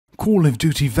Call of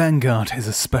Duty Vanguard is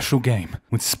a special game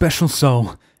with special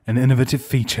soul and innovative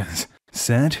features.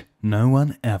 Said no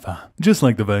one ever. Just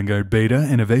like the Vanguard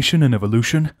beta, innovation and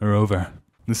evolution are over.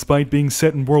 Despite being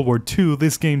set in World War II,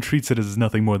 this game treats it as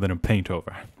nothing more than a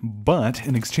paint-over. But,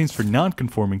 in exchange for not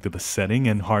conforming to the setting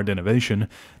and hard innovation,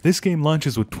 this game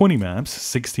launches with 20 maps,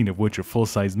 16 of which are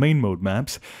full-size main mode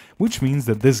maps, which means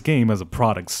that this game as a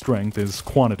product strength is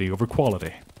quantity over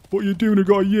quality. What you doing? You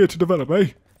got a year to develop,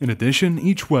 eh? In addition,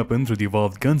 each weapon through the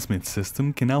evolved gunsmith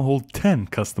system can now hold 10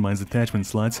 customized attachment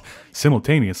slots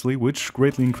simultaneously, which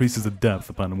greatly increases the depth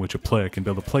upon which a player can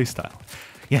build a playstyle.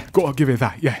 Yeah, gotta give it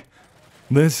that, yeah.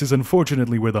 This is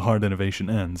unfortunately where the hard innovation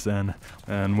ends, and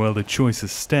while the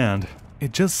choices stand,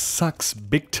 it just sucks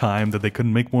big time that they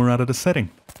couldn't make more out of the setting.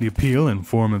 The appeal and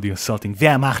form of the assaulting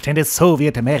Wehrmacht and the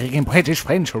Soviet, American, British,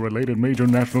 French, or related major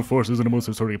national forces in the most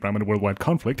historically prominent worldwide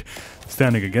conflict,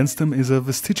 standing against them is a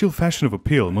vestigial fashion of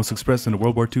appeal most expressed in a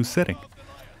World War II setting.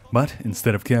 But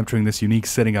instead of capturing this unique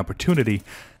setting opportunity,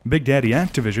 Big Daddy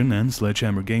Activision and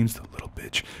Sledgehammer Games, the little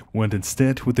bitch, went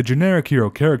instead with the generic hero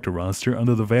character roster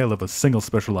under the veil of a single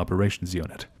special operations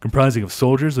unit, comprising of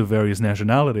soldiers of various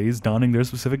nationalities donning their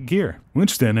specific gear,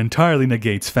 which then entirely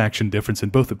negates faction difference in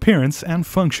both appearance and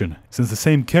function, since the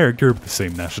same character, the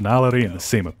same nationality, and the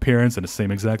same appearance and the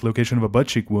same exact location of a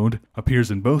butt-cheek wound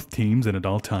appears in both teams and at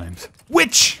all times.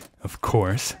 Which, of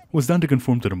course, was done to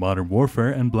conform to the modern warfare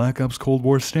and Black Ops Cold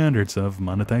War standards of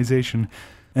monetization,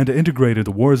 and to integrate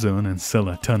into Warzone and sell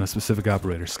a ton of specific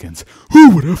operator skins.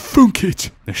 Who would have thunk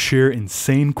it? The sheer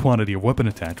insane quantity of weapon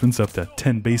attachments, up to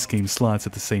 10 base game slots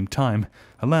at the same time,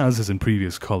 allows, as in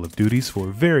previous Call of Duties, for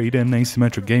varied and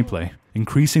asymmetric gameplay,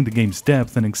 increasing the game's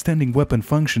depth and extending weapon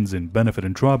functions in benefit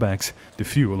and drawbacks to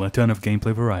fuel a ton of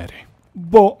gameplay variety.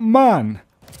 But man!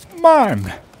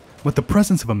 With the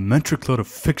presence of a metric load of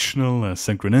fictional,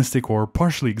 synchronistic, or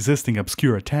partially existing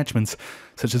obscure attachments,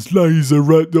 such as laser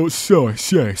red dot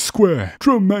sights, yeah, square,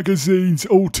 drum magazines,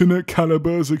 alternate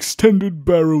calibers, extended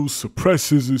barrels,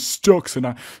 suppressors as stocks, and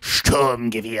a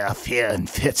Sturmgewehr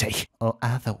 44, or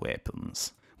other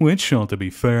weapons, which, all to be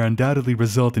fair, undoubtedly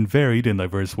result in varied and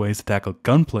diverse ways to tackle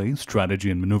gunplay, strategy,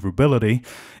 and maneuverability,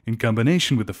 in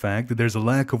combination with the fact that there's a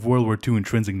lack of World War II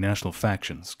intrinsic national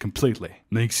factions, completely,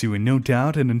 makes you in no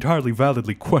doubt and entirely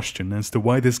validly question as to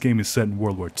why this game is set in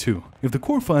World War II. If the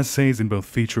core facets in both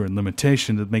feature and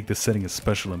limitation that make this setting as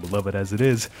special and beloved as it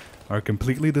is, are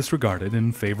completely disregarded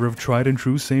in favor of tried and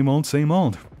true same old, same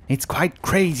old. It's quite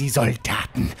crazy,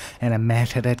 Soldaten, and a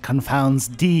matter that confounds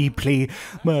deeply.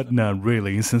 But not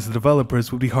really, since the developers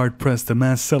would be hard-pressed to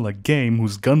mass-sell a game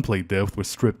whose gunplay depth was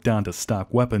stripped down to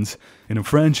stock weapons, in a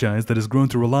franchise that has grown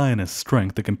to rely on its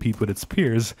strength to compete with its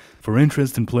peers for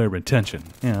interest and player retention,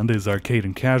 and is arcade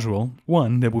and casual,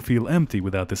 one that will feel empty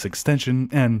without this extension,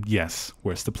 and yes,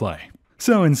 worse to play.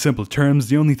 So, in simple terms,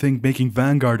 the only thing making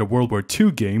Vanguard a World War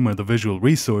II game are the visual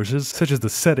resources, such as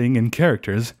the setting and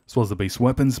characters, as well as the base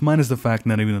weapons, minus the fact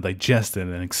not even a digested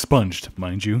and expunged,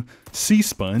 mind you, Sea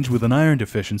Sponge with an iron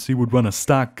deficiency would run a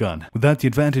stock gun, without the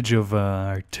advantage of,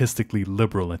 artistically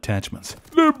liberal attachments.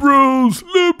 Liberals!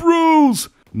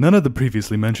 None of the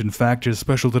previously mentioned factors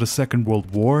special to the Second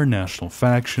World War, national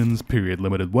factions,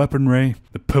 period-limited weaponry,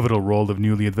 the pivotal role of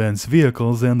newly advanced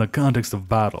vehicles, and the context of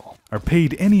battle are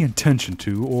paid any attention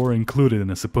to or included in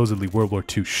a supposedly World War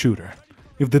II shooter.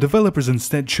 If the developers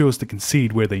instead chose to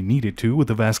concede where they needed to with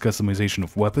the vast customization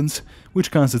of weapons,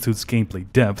 which constitutes gameplay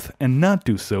depth, and not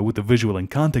do so with the visual and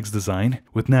context design,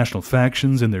 with national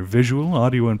factions and their visual,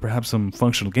 audio, and perhaps some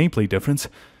functional gameplay difference,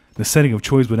 the setting of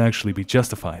choice would actually be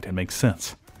justified and make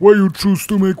sense. Why you choose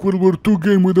to make World War II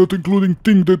game without including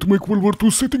things that make World War II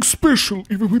setting special?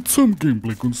 Even with some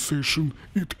gameplay concession,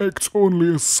 it acts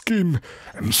only as skin,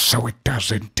 and so it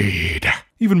does indeed.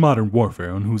 Even Modern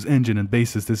Warfare, on whose engine and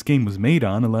basis this game was made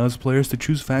on, allows players to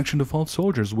choose faction default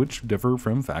soldiers, which differ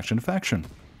from faction to faction.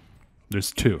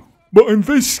 There's two. But in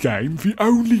this game, the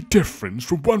only difference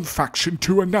from one faction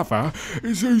to another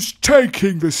is who's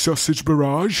taking the sausage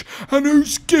barrage and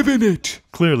who's giving it.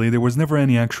 Clearly, there was never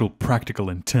any actual practical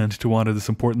intent to honor this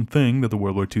important thing that the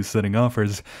World War II setting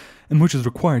offers, and which is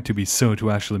required to be so to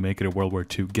actually make it a World War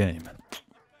II game.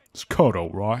 It's cod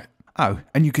alright. Oh,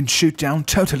 and you can shoot down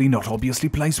totally not obviously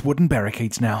placed wooden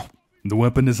barricades now. The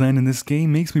weapon design in this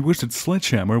game makes me wish that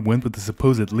Sledgehammer went with the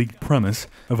supposed leaked premise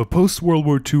of a post-World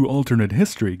War II alternate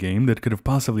history game that could have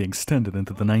possibly extended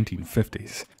into the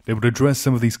 1950s. They would address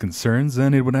some of these concerns,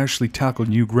 and it would actually tackle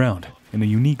new ground, in a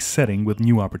unique setting with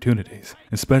new opportunities,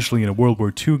 especially in a World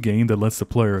War II game that lets the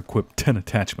player equip 10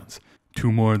 attachments.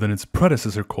 2 more than its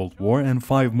predecessor Cold War, and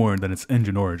 5 more than its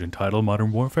engine origin title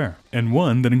Modern Warfare, and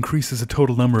 1 that increases the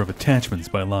total number of attachments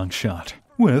by a long shot.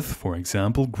 with, for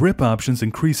example, grip options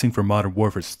increasing from Modern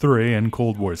Warfare 3 and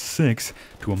Cold War 6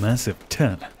 to a massive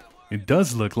 10. It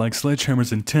does look like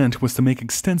Sledgehammer's intent was to make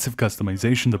extensive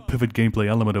customization the pivot gameplay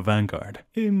element of Vanguard,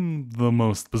 in the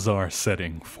most bizarre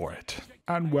setting for it.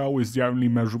 And WoW is the only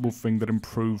measurable thing that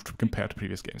improved compared to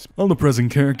previous games. All the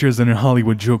present characters and in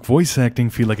Hollywood joke voice acting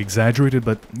feel like exaggerated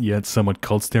but yet somewhat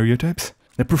cult stereotypes.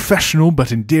 A professional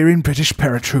but endearing British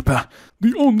paratrooper.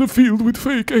 The on the field with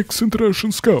fake accent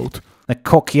Russian scout. A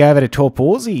cocky over the top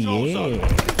Aussie, yeah.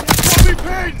 Coffee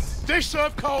pins! Dish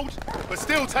served cold, but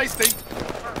still tasty.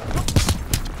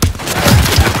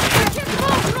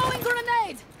 Throwing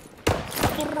grenade!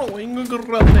 Throwing a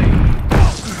grenade.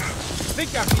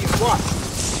 Think after you what?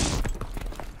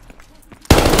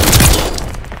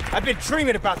 I've been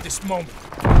dreaming about this moment.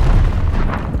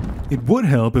 It would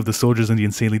help if the soldiers in the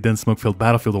insanely dense smoke-filled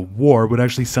battlefield of war would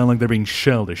actually sound like they're being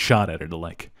shelled or shot at or the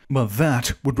like. But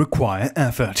that would require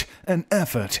effort, and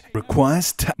effort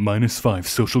requires -5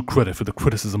 social credit for the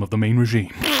criticism of the main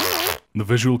regime. The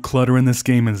visual clutter in this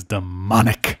game is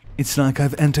demonic. It's like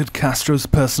I've entered Castro's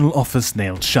personal office,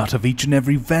 nailed shut of each and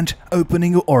every vent,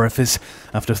 opening or orifice,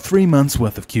 after 3 months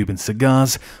worth of Cuban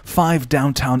cigars, 5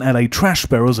 downtown LA trash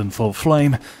barrels in full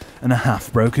flame, and a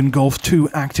half-broken Golf 2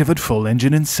 active at full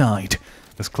engine inside.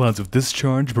 As clouds of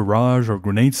discharge, barrage, or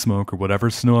grenade smoke or whatever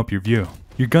snow up your view.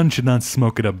 Your gun should not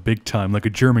smoke it up big time like a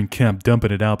German camp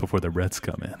dumping it out before the Reds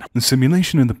come in. The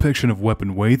simulation and depiction of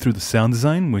weapon weight through the sound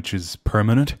design, which is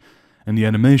permanent, and the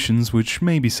animations, which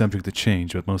may be subject to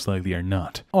change but most likely are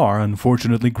not, are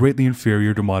unfortunately greatly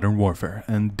inferior to Modern Warfare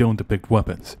and don't depict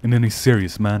weapons in any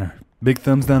serious manner. Big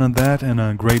thumbs down on that, and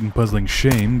a great and puzzling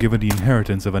shame given the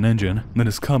inheritance of an engine that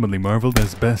is commonly marveled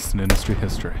as best in industry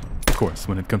history. Of course,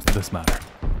 when it comes to this matter.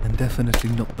 And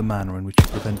definitely not the manner in which you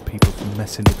prevent people from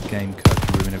messing with the game code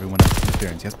to ruin everyone else's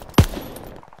experience, yes?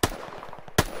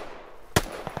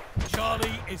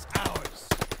 Charlie is ours.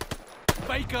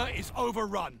 Baker is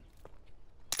overrun.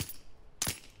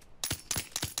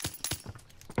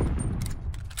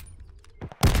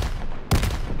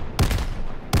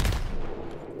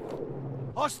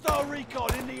 Hostile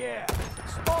recon in the air.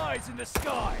 Spies in the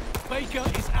sky. Baker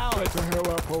is ours. Get the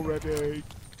hell up already.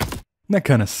 That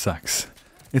kinda sucks.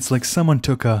 It's like someone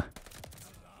took a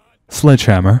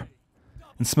sledgehammer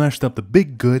and smashed up the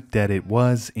big good that it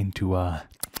was into a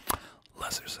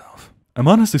lesser self. I'm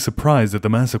honestly surprised at the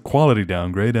massive quality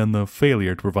downgrade and the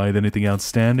failure to provide anything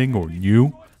outstanding or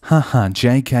new. Haha,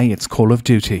 JK, it's Call of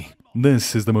Duty.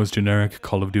 This is the most generic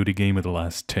Call of Duty game of the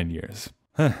last 10 years.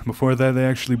 Before that, they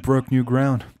actually broke new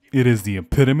ground. It is the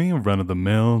epitome of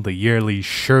run-of-the-mill, the yearly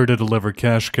sure-to-deliver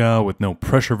cash cow with no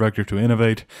pressure vector to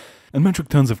innovate, and metric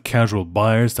tons of casual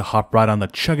buyers to hop right on the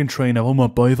chugging train of, "Oh my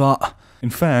buy that." In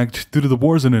fact, due to the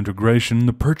wars and integration,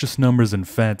 the purchase numbers and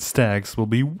fat stacks will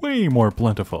be way more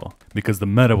plentiful, because the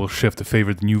meta will shift to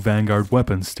favor the new Vanguard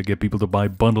weapons to get people to buy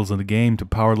bundles in the game to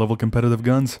power-level competitive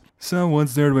guns. So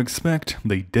what's there to expect?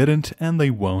 They didn't, and they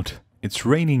won't. It's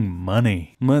raining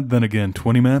money. But then again,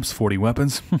 20 maps, 40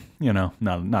 weapons, you know,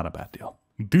 not a bad deal.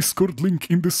 Discord link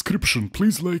in description.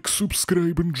 Please like,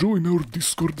 subscribe and join our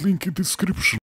Discord link in description.